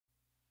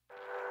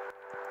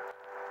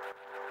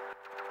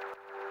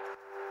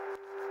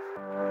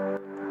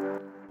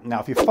Now,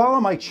 if you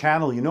follow my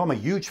channel, you know I'm a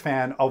huge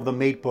fan of the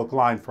MateBook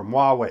line from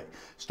Huawei.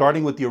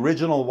 Starting with the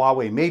original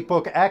Huawei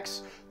MateBook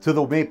X to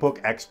the MateBook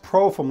X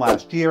Pro from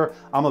last year,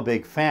 I'm a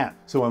big fan.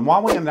 So when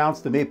Huawei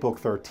announced the MateBook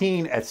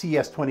 13 at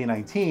CES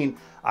 2019,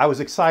 I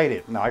was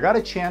excited. Now, I got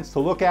a chance to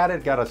look at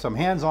it, got some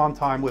hands-on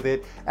time with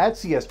it at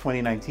CES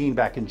 2019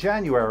 back in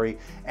January,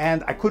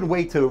 and I couldn't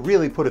wait to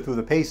really put it through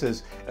the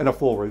paces in a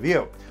full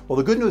review. Well,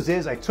 the good news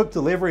is I took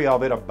delivery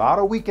of it about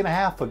a week and a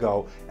half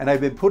ago, and I've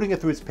been putting it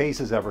through its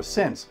paces ever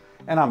since,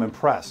 and I'm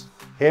impressed.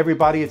 Hey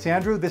everybody, it's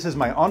Andrew. This is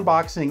my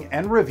unboxing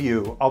and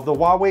review of the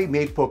Huawei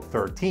MateBook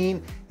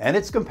 13 and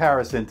its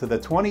comparison to the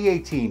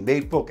 2018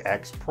 MateBook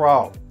X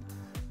Pro.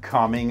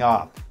 Coming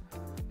up.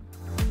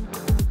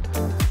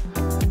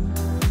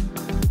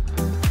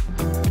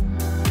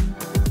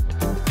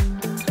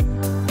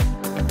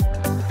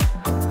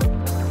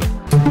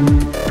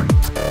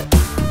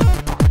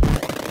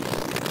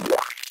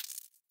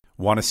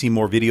 Want to see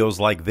more videos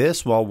like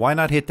this? Well, why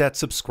not hit that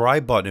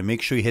subscribe button and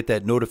make sure you hit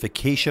that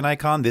notification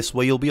icon. This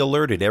way you'll be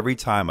alerted every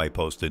time I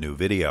post a new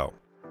video.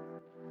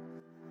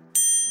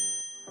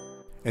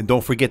 And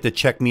don't forget to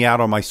check me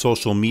out on my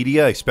social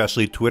media,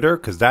 especially Twitter,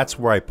 because that's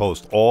where I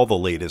post all the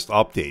latest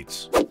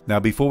updates. Now,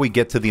 before we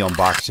get to the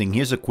unboxing,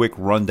 here's a quick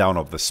rundown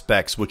of the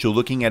specs. What you're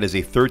looking at is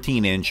a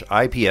 13-inch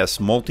IPS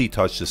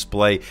multi-touch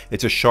display.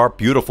 It's a sharp,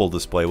 beautiful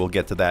display. We'll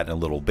get to that in a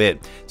little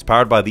bit. It's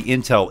powered by the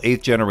Intel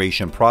 8th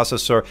generation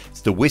processor.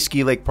 It's the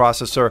Whiskey Lake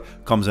processor.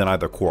 Comes in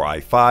either Core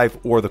i5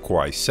 or the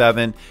Core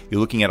i7.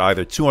 You're looking at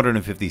either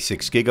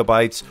 256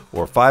 gigabytes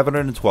or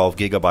 512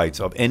 gigabytes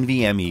of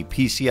NVMe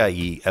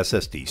PCIe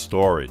SSD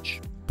storage.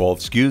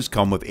 Both SKUs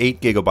come with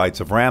 8 gigabytes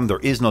of RAM. There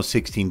is no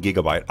 16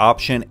 gigabyte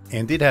option,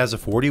 and it has a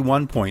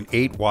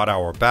 41.8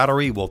 watt-hour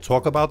battery. We'll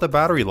talk about the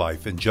battery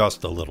life in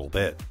just a little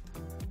bit.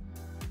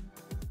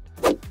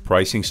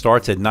 Pricing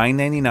starts at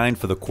 $999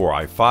 for the Core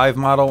i5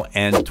 model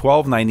and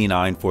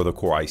 $1299 for the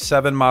Core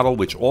i7 model,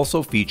 which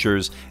also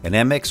features an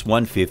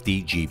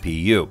MX150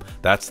 GPU.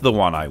 That's the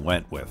one I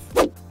went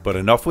with. But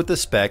enough with the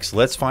specs.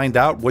 Let's find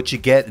out what you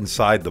get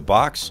inside the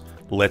box.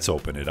 Let's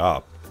open it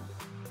up.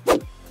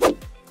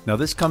 Now,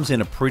 this comes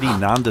in a pretty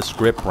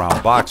nondescript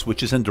brown box,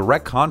 which is in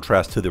direct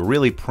contrast to the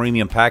really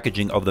premium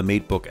packaging of the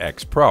MateBook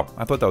X Pro.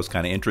 I thought that was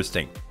kind of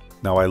interesting.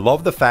 Now, I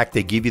love the fact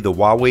they give you the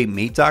Huawei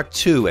MateDock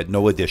 2 at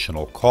no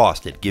additional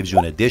cost. It gives you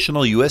an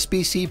additional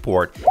USB-C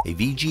port, a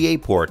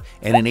VGA port,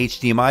 and an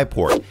HDMI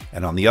port.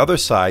 And on the other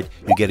side,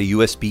 you get a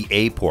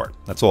USB-A port.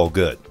 That's all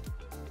good.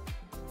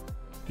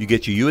 You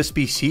get your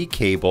USB-C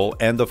cable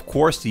and, of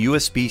course, the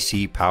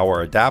USB-C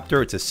power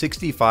adapter. It's a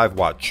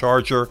 65-watt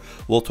charger.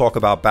 We'll talk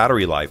about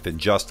battery life in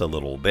just a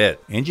little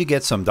bit. And you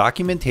get some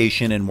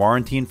documentation and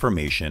warranty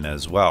information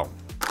as well.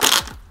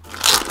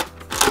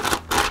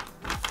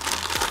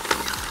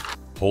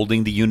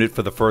 Holding the unit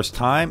for the first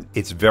time,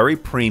 it's very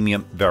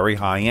premium, very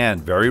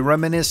high-end, very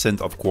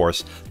reminiscent, of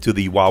course, to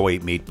the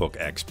Huawei MateBook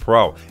X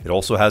Pro. It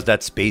also has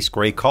that space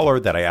gray color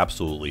that I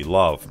absolutely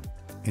love.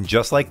 And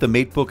just like the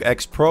MateBook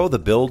X Pro, the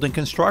build and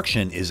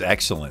construction is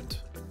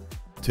excellent.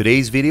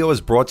 Today's video is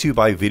brought to you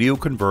by Video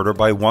Converter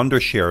by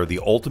Wondershare, the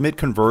ultimate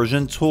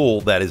conversion tool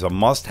that is a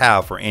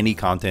must-have for any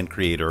content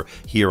creator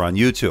here on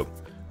YouTube.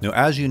 Now,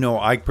 as you know,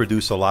 I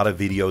produce a lot of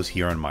videos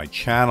here on my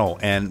channel,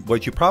 and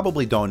what you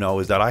probably don't know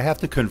is that I have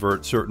to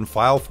convert certain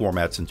file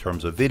formats in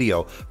terms of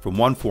video from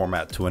one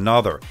format to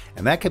another,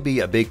 and that could be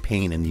a big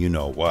pain in you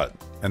know what.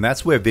 And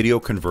that's where Video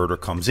Converter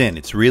comes in.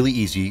 It's really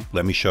easy.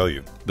 Let me show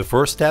you. The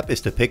first step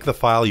is to pick the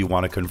file you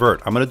want to convert.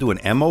 I'm going to do an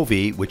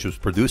MOV, which was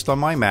produced on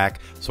my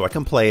Mac, so I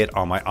can play it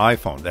on my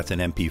iPhone. That's an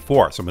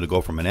MP4. So I'm going to go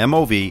from an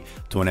MOV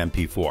to an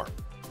MP4.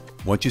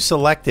 Once you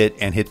select it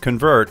and hit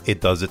convert,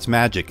 it does its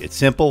magic. It's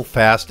simple,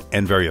 fast,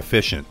 and very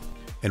efficient.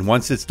 And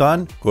once it's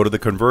done, go to the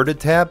Converted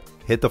tab,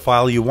 hit the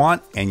file you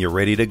want, and you're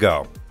ready to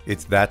go.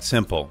 It's that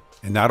simple.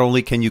 And not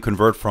only can you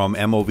convert from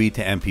MOV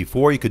to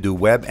MP4, you could do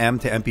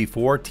WebM to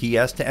MP4,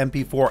 TS to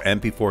MP4,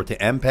 MP4 to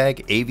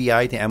MPEG,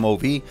 AVI to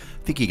MOV. I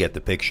think you get the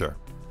picture.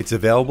 It's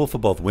available for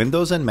both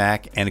Windows and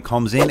Mac, and it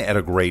comes in at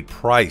a great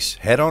price.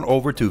 Head on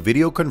over to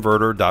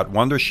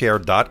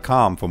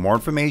videoconverter.wondershare.com for more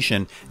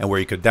information and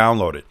where you could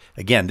download it.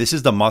 Again, this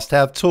is the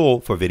must-have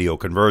tool for video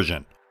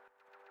conversion.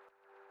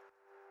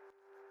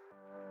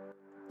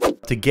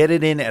 To get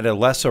it in at a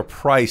lesser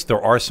price,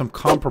 there are some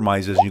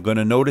compromises. You're going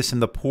to notice in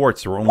the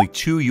ports there are only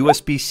 2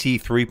 USB-C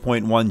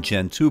 3.1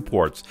 Gen 2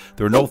 ports.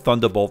 There are no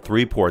Thunderbolt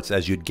 3 ports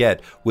as you'd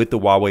get with the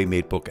Huawei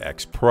MateBook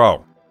X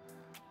Pro.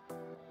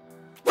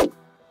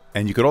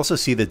 And you could also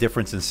see the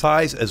difference in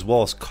size as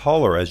well as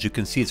color. As you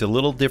can see, it's a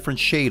little different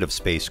shade of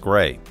space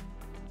gray.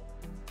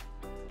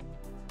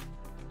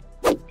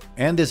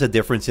 And there's a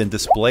difference in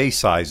display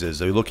sizes.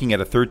 You're looking at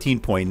a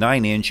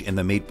 13.9 inch in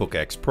the MateBook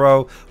X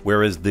Pro,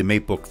 whereas the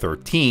MateBook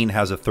 13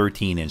 has a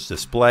 13-inch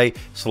display,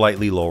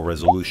 slightly lower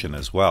resolution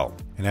as well.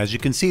 And as you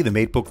can see, the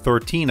MateBook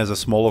 13 has a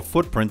smaller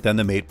footprint than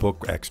the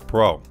MateBook X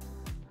Pro.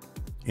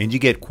 And you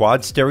get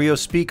quad stereo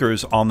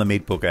speakers on the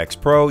MateBook X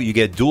Pro. You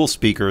get dual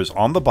speakers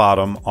on the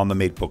bottom on the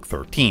MateBook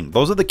 13.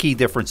 Those are the key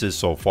differences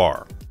so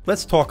far.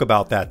 Let's talk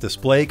about that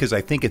display because I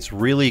think it's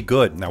really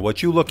good. Now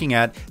what you're looking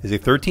at is a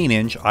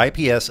 13-inch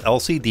IPS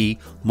LCD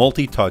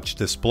multi-touch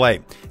display.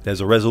 It has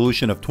a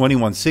resolution of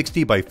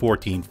 2160 by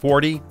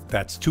 1440.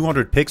 That's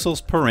 200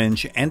 pixels per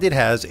inch, and it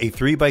has a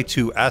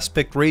 3:2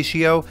 aspect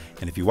ratio.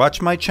 And if you watch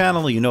my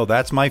channel, you know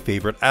that's my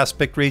favorite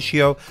aspect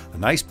ratio. A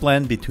nice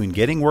blend between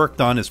getting work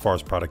done as far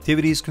as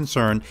productivity is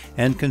concerned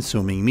and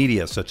consuming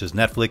media such as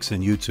Netflix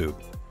and YouTube.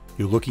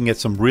 You're looking at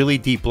some really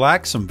deep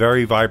blacks, some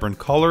very vibrant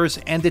colors,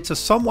 and it's a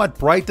somewhat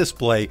bright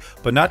display,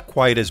 but not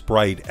quite as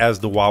bright as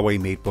the Huawei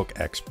MateBook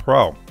X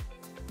Pro.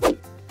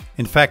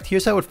 In fact,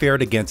 here's how it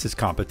fared against its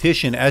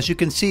competition. As you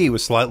can see, it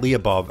was slightly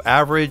above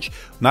average,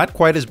 not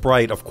quite as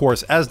bright, of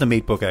course, as the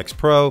MateBook X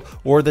Pro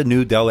or the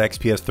new Dell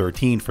XPS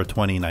 13 for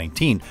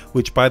 2019,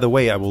 which, by the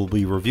way, I will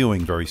be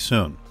reviewing very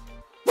soon.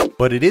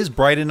 But it is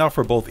bright enough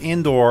for both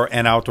indoor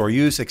and outdoor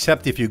use,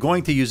 except if you're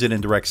going to use it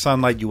in direct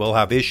sunlight, you will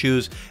have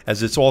issues,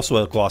 as it's also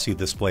a glossy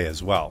display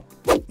as well.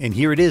 And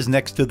here it is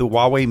next to the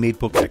Huawei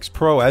MateBook X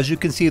Pro. As you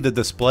can see, the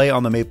display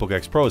on the MateBook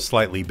X Pro is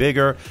slightly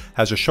bigger,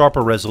 has a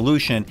sharper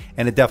resolution,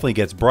 and it definitely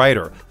gets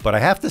brighter. But I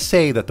have to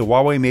say that the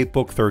Huawei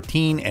MateBook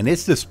 13 and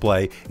its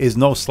display is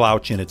no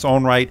slouch in its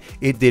own right.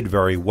 It did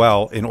very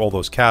well in all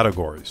those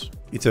categories.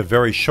 It's a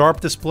very sharp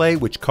display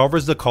which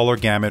covers the color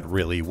gamut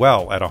really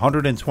well. At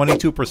 122%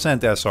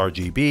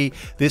 sRGB,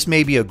 this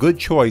may be a good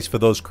choice for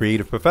those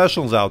creative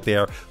professionals out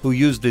there who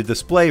use the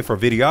display for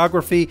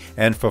videography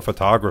and for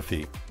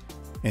photography.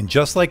 And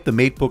just like the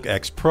MateBook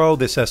X Pro,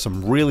 this has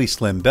some really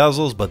slim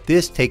bezels, but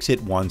this takes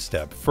it one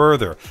step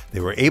further. They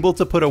were able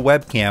to put a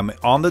webcam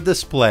on the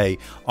display,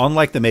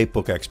 unlike the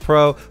MateBook X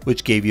Pro,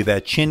 which gave you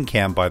that chin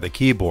cam by the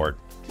keyboard.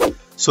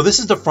 So this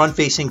is the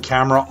front-facing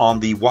camera on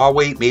the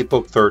Huawei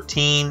MateBook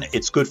 13.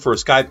 It's good for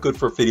Skype, good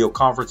for video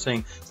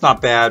conferencing. It's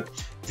not bad.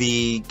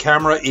 The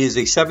camera is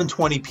a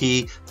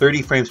 720p,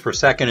 30 frames per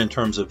second in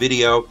terms of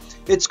video.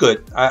 It's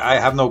good. I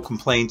have no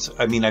complaints.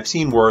 I mean, I've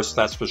seen worse,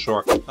 that's for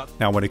sure.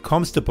 Now, when it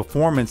comes to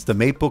performance, the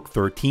MateBook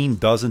 13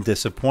 doesn't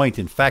disappoint.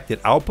 In fact,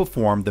 it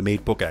outperformed the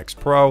MateBook X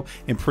Pro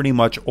in pretty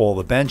much all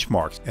the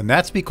benchmarks. And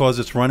that's because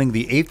it's running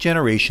the 8th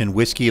generation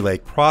Whiskey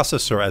Lake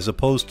processor as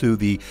opposed to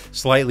the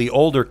slightly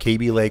older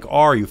Kaby Lake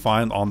R you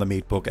find on the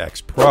MateBook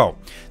X Pro.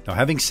 Now,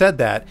 having said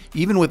that,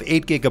 even with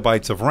 8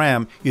 GB of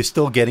RAM, you're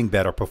still getting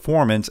better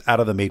performance out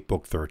of the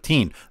MateBook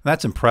 13.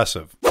 That's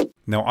impressive.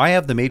 Now, I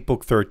have the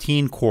MateBook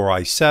 13 Core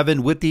i7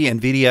 with the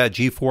NVIDIA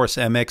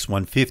GeForce MX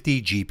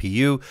 150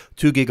 GPU,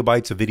 2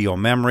 GB of video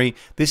memory.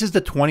 This is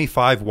the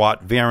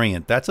 25-watt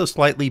variant. That's a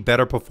slightly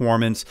better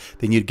performance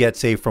than you'd get,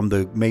 say, from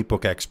the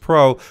MateBook X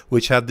Pro,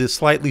 which had this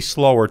slightly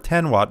slower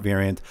 10-watt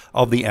variant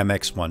of the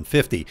MX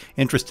 150.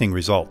 Interesting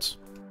results.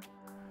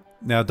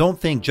 Now, don't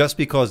think just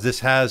because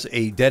this has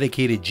a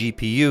dedicated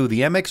GPU,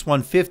 the MX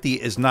 150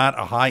 is not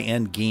a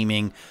high-end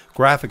gaming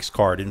graphics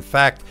card. In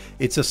fact,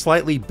 it's a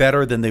slightly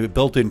better than the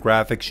built-in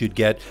graphics you'd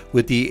get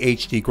with the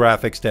HD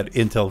graphics that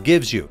Intel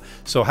gives you.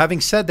 So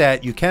having said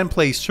that, you can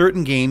play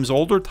certain games,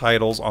 older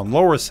titles, on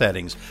lower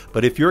settings,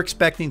 but if you're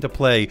expecting to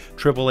play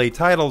AAA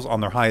titles on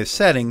their highest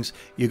settings,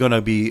 you're going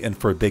to be in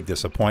for a big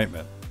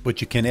disappointment. But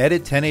you can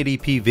edit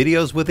 1080p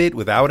videos with it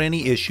without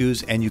any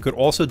issues, and you could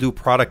also do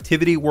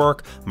productivity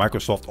work,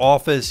 Microsoft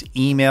Office,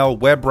 email,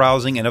 web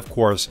browsing, and of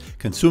course,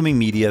 consuming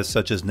media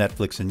such as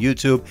Netflix and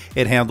YouTube.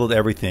 It handled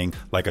everything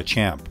like a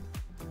champ.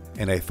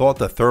 And I thought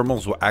the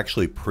thermals were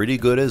actually pretty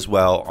good as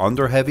well.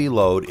 Under heavy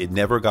load, it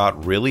never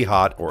got really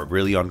hot or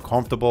really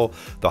uncomfortable.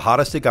 The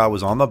hottest it got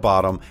was on the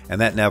bottom, and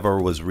that never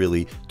was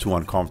really too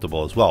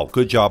uncomfortable as well.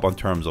 Good job on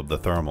terms of the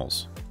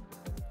thermals.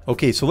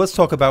 Okay, so let's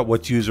talk about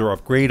what's user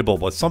upgradable.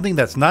 But something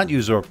that's not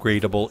user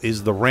upgradable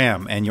is the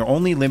RAM, and you're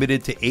only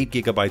limited to 8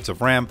 GB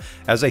of RAM.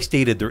 As I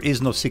stated, there is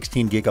no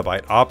 16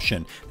 GB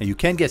option. Now, you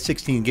can get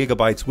 16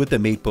 GB with the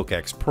MateBook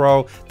X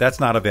Pro. That's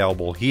not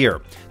available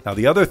here. Now,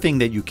 the other thing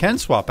that you can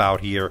swap out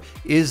here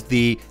is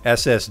the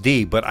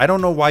SSD, but I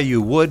don't know why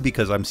you would,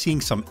 because I'm seeing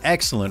some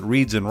excellent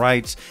reads and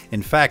writes.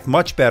 In fact,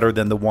 much better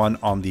than the one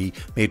on the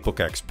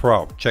MateBook X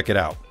Pro. Check it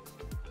out.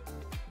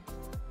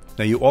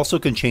 Now, you also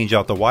can change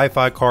out the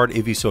Wi-Fi card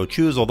if you so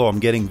choose, although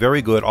I'm getting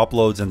very good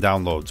uploads and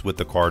downloads with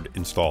the card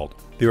installed.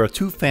 There are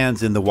two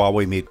fans in the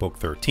Huawei MateBook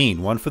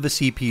 13, one for the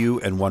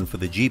CPU and one for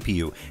the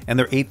GPU, and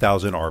they're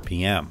 8,000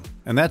 RPM.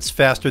 And that's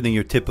faster than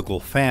your typical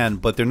fan,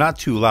 but they're not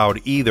too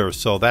loud either,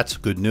 so that's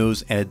good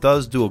news, and it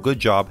does do a good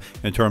job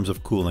in terms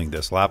of cooling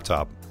this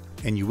laptop.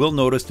 And you will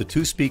notice the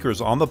two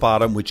speakers on the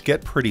bottom, which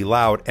get pretty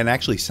loud and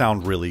actually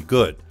sound really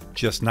good.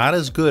 Just not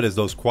as good as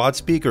those quad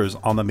speakers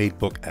on the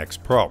MateBook X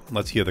Pro.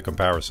 Let's hear the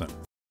comparison.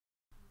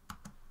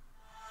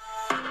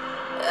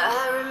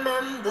 I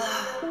remember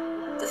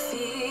the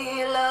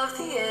feel of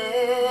the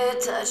air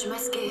touch my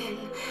skin.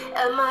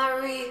 Am I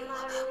real?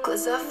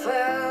 'Cause I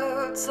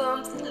felt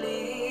something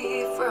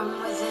leave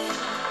from within.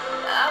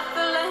 I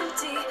feel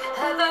empty.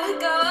 Have I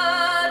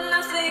got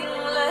nothing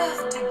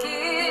left to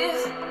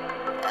give?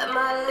 Am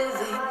I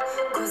living?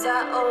 'Cause I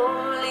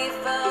only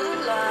felt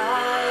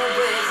alive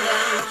with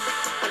him.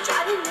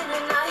 Driving in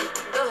the night,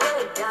 the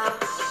hood down.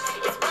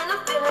 It's when I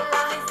feel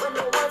alive when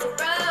no one's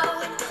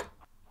around.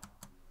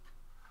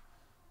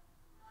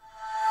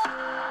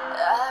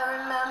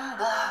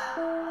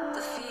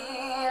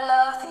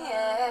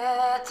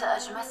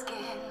 touch my skin?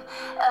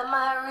 Am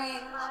I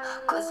real?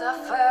 Cause I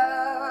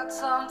felt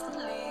something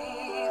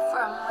leave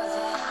from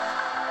within.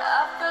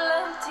 I feel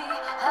empty,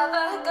 have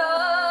I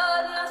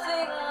got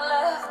nothing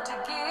left to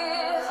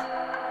give?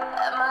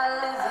 Am I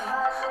living?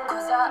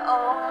 Cause I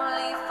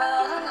only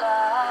felt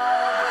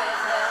alive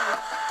with him.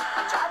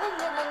 I'm driving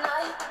in the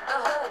night, the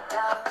hood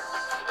down.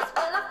 It's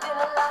when I feel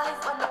alive,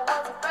 when no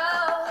one's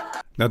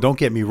around. Now don't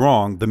get me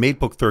wrong, the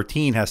MateBook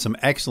 13 has some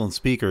excellent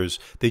speakers.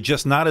 They're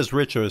just not as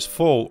rich or as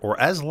full or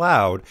as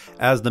loud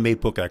as the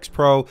MateBook X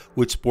Pro,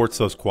 which sports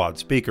those quad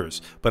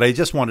speakers. But I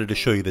just wanted to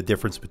show you the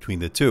difference between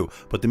the two.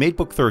 But the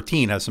MateBook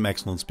 13 has some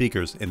excellent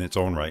speakers in its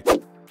own right.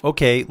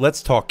 Okay,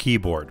 let's talk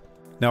keyboard.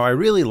 Now I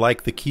really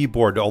like the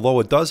keyboard. Although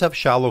it does have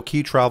shallow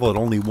key travel at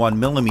only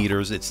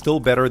 1mm, it's still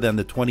better than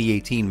the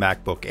 2018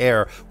 MacBook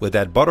Air with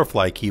that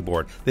butterfly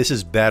keyboard. This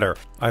is better.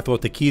 I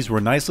thought the keys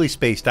were nicely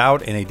spaced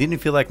out and I didn't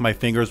feel like my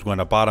fingers were going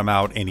to bottom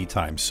out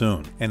anytime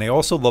soon. And I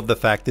also love the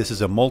fact this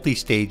is a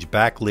multi-stage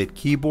backlit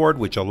keyboard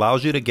which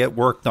allows you to get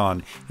work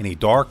done in a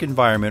dark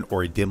environment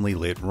or a dimly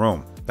lit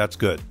room. That's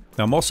good.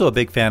 Now, I'm also a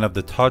big fan of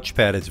the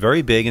touchpad. It's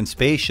very big and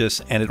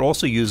spacious, and it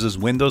also uses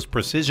Windows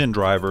precision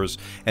drivers,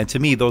 and to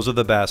me those are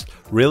the best.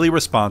 Really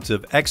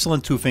responsive,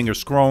 excellent two-finger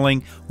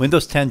scrolling,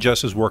 Windows 10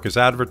 gestures work as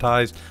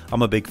advertised.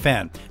 I'm a big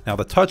fan. Now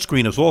the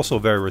touchscreen is also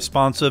very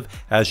responsive,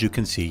 as you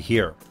can see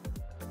here.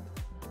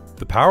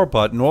 The power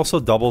button also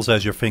doubles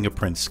as your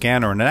fingerprint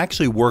scanner, and it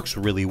actually works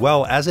really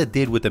well, as it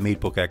did with the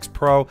MateBook X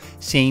Pro.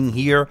 Same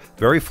here,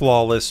 very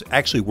flawless,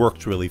 actually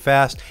works really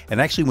fast,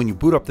 and actually when you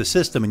boot up the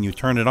system and you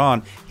turn it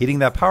on, hitting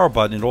that power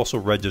button, it also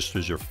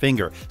registers your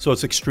finger, so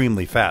it's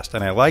extremely fast,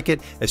 and I like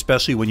it,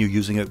 especially when you're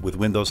using it with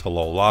Windows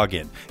Hello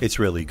Login. It's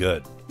really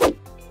good.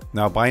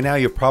 Now by now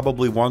you're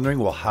probably wondering,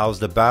 well, how's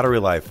the battery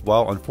life?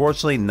 Well,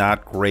 unfortunately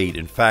not great.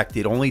 In fact,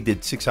 it only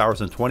did 6 hours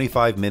and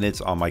 25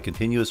 minutes on my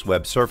continuous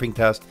web surfing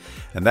test,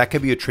 and that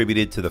can be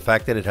attributed to the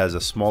fact that it has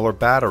a smaller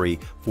battery,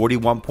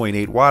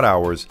 41.8 watt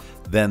hours,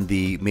 than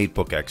the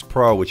MateBook X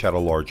Pro, which had a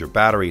larger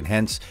battery, and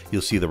hence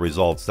you'll see the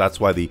results. That's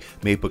why the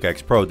MateBook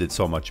X Pro did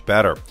so much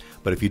better.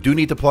 But if you do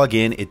need to plug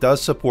in, it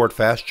does support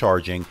fast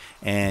charging,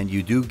 and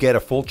you do get a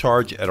full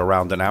charge at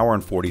around 1 hour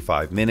and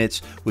 45 minutes,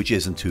 which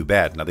isn't too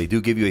bad. Now they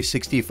do give you a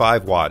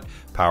 65 watt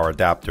power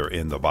adapter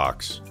in the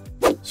box.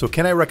 So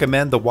can I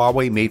recommend the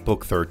Huawei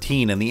MateBook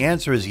 13? And the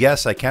answer is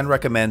yes, I can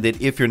recommend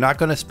it if you're not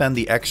going to spend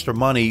the extra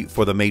money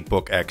for the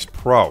MateBook X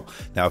Pro.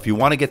 Now if you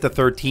want to get the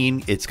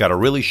 13, it's got a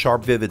really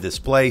sharp, vivid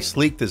display,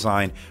 sleek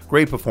design,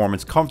 great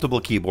performance, comfortable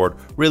keyboard,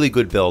 really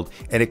good build,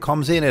 and it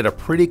comes in at a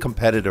pretty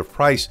competitive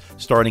price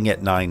starting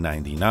at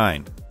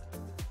 $999.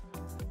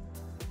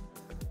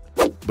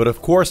 But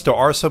of course, there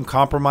are some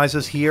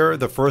compromises here.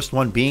 The first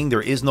one being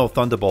there is no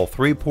Thunderbolt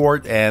 3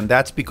 port, and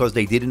that's because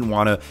they didn't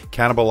want to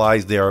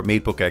cannibalize their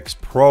MateBook X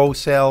Pro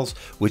sales,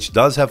 which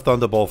does have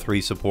Thunderbolt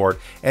 3 support,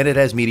 and it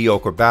has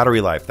mediocre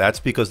battery life. That's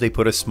because they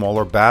put a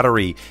smaller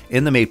battery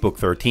in the MateBook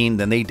 13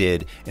 than they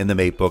did in the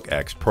MateBook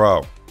X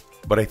Pro.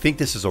 But I think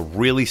this is a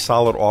really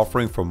solid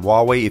offering from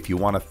Huawei. If you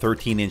want a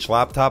 13-inch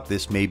laptop,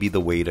 this may be the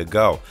way to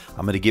go.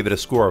 I'm going to give it a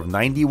score of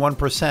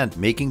 91%,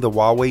 making the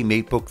Huawei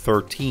MateBook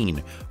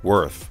 13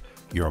 worth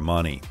your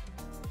money.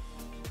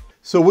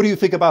 So what do you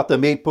think about the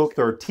MateBook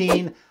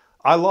 13?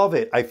 I love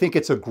it. I think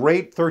it's a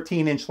great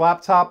 13-inch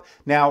laptop.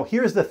 Now,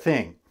 here's the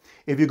thing.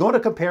 If you're going to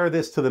compare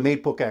this to the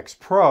MateBook X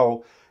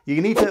Pro,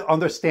 you need to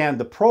understand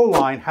the Pro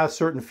line has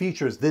certain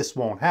features this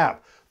won't have.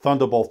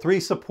 Thunderbolt 3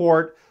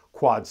 support,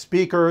 quad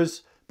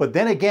speakers, but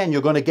then again,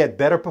 you're going to get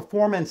better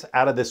performance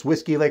out of this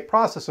Whiskey Lake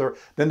processor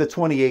than the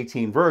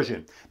 2018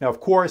 version. Now, of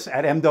course,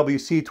 at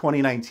MWC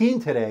 2019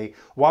 today,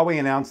 Huawei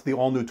announced the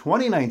all-new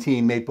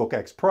 2019 MateBook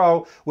X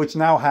Pro, which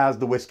now has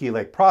the Whiskey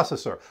Lake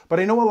processor. But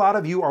I know a lot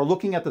of you are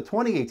looking at the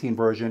 2018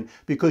 version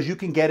because you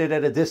can get it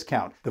at a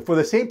discount. For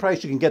the same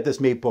price, you can get this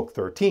MateBook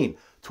 13.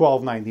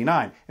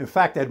 $1,299. In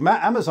fact, at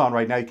Amazon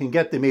right now, you can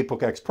get the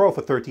MateBook X Pro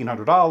for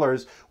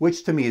 $1,300,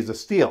 which to me is a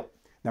steal.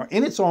 Now,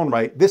 in its own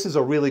right, this is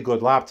a really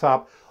good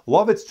laptop.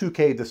 Love its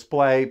 2K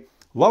display.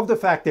 Love the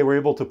fact they were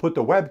able to put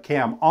the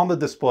webcam on the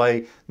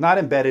display, not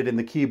embedded in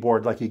the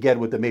keyboard like you get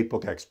with the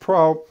MateBook X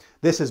Pro.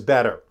 This is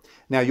better.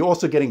 Now, you're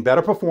also getting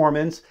better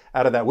performance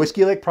out of that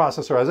Whiskey Lake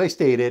processor, as I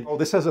stated. Oh,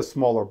 this has a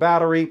smaller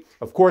battery.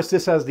 Of course,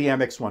 this has the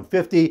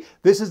MX150.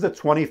 This is the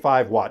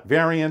 25 watt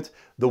variant.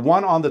 The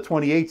one on the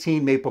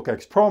 2018 MateBook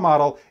X Pro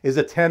model is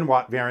a 10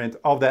 watt variant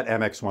of that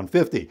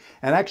MX150.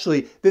 And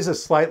actually, this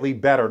is slightly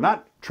better,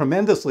 not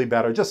tremendously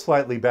better, just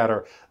slightly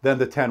better than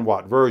the 10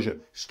 watt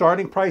version.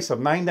 Starting price of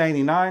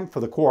 $999 for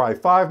the Core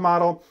i5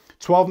 model,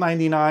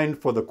 $1299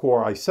 for the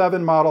Core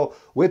i7 model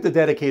with the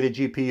dedicated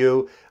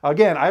GPU.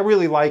 Again, I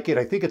really like it.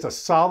 I think it's a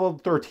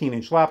solid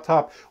 13-inch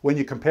laptop when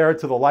you compare it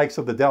to the likes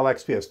of the Dell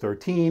XPS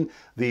 13,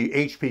 the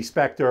HP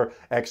Spectre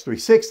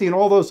X360, and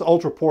all those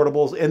ultra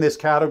portables in this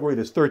category,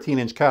 this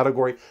 13-inch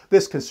category.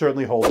 This can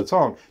certainly hold its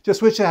own.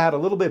 Just wish it had a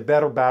little bit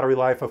better battery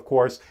life, of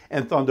course,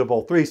 and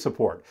Thunderbolt 3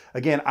 support.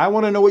 Again, I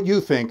want to know what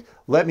you think.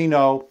 Let me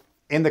know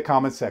in the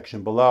comment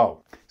section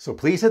below. So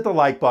please hit the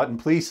like button,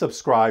 please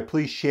subscribe,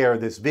 please share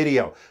this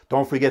video.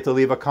 Don't forget to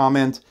leave a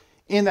comment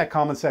in that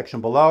comment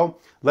section below.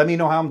 Let me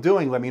know how I'm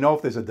doing. Let me know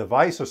if there's a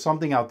device or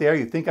something out there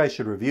you think I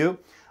should review.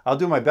 I'll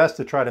do my best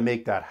to try to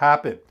make that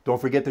happen. Don't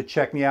forget to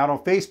check me out on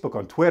Facebook,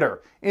 on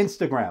Twitter,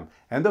 Instagram,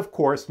 and of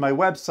course my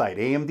website,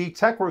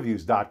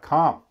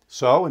 amdtechreviews.com.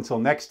 So until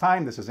next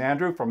time, this is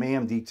Andrew from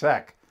AMD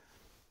Tech.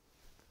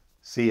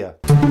 See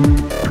ya.